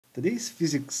Today's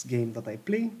physics game that I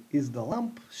play is the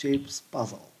lamp shapes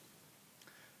puzzle.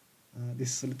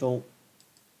 This is a little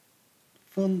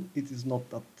fun. It is not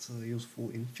that useful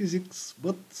in physics,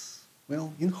 but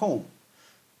well, in home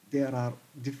there are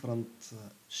different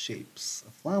shapes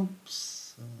of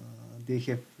lamps. They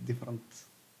have different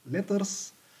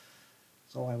letters,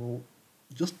 so I will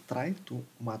just try to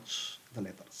match the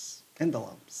letters and the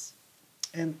lamps.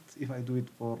 And if I do it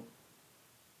for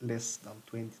less than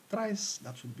 20 tries,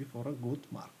 that should be for a good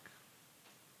mark.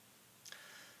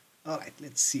 Alright,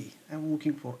 let's see. I'm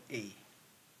looking for A.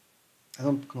 I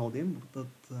don't know them, but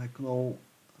I know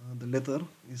the letter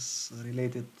is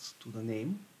related to the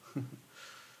name.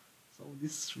 So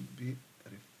this should be a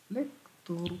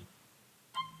reflector.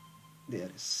 There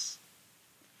is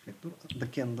reflector. The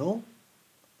candle.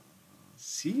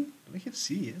 C. Do I have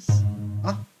C? Yes.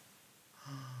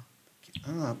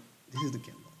 This is the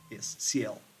candle. Yes,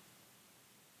 CL.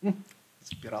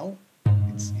 Spiral.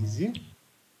 It's easy.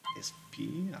 SP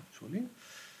actually.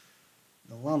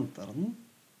 The lantern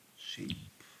shape.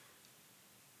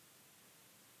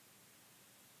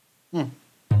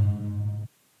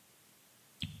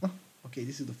 Okay,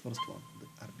 this is the first one, the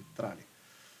arbitrary.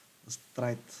 The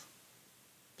straight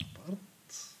apart.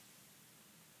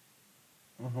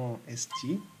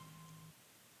 ST.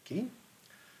 Okay.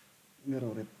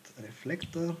 Mirrored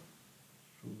reflector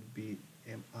should be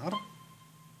MR.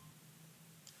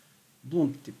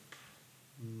 Bloom tip.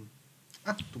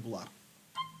 Tubular.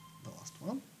 The last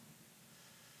one.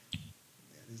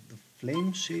 There is the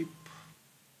flame shape.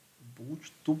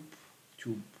 Bulge tube.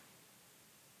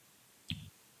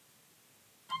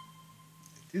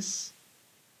 It is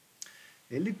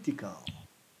elliptical.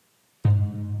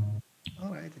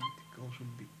 Alright, elliptical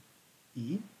should be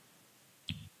E.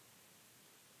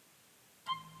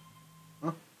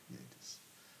 There it is.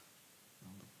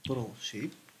 Now the pearl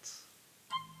shaped.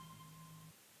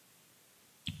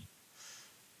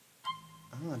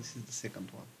 This is the second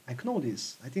one. I know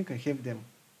this. I think I have them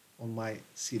on my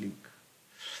ceiling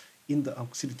in the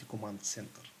auxiliary command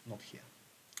center, not here.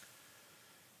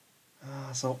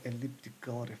 So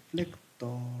elliptical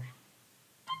reflector.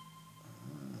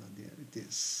 There it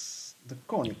is. The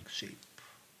conic shape.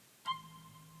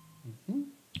 The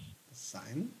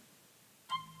sign.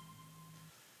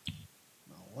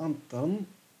 Now lantern.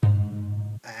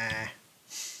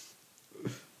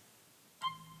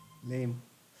 Lame.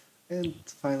 And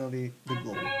finally the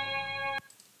glow.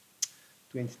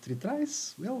 23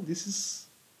 tries. Well, this is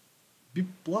B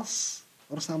plus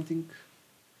or something.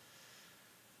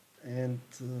 And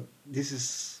this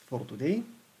is for today.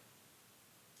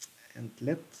 And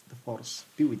let the force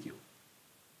be with you.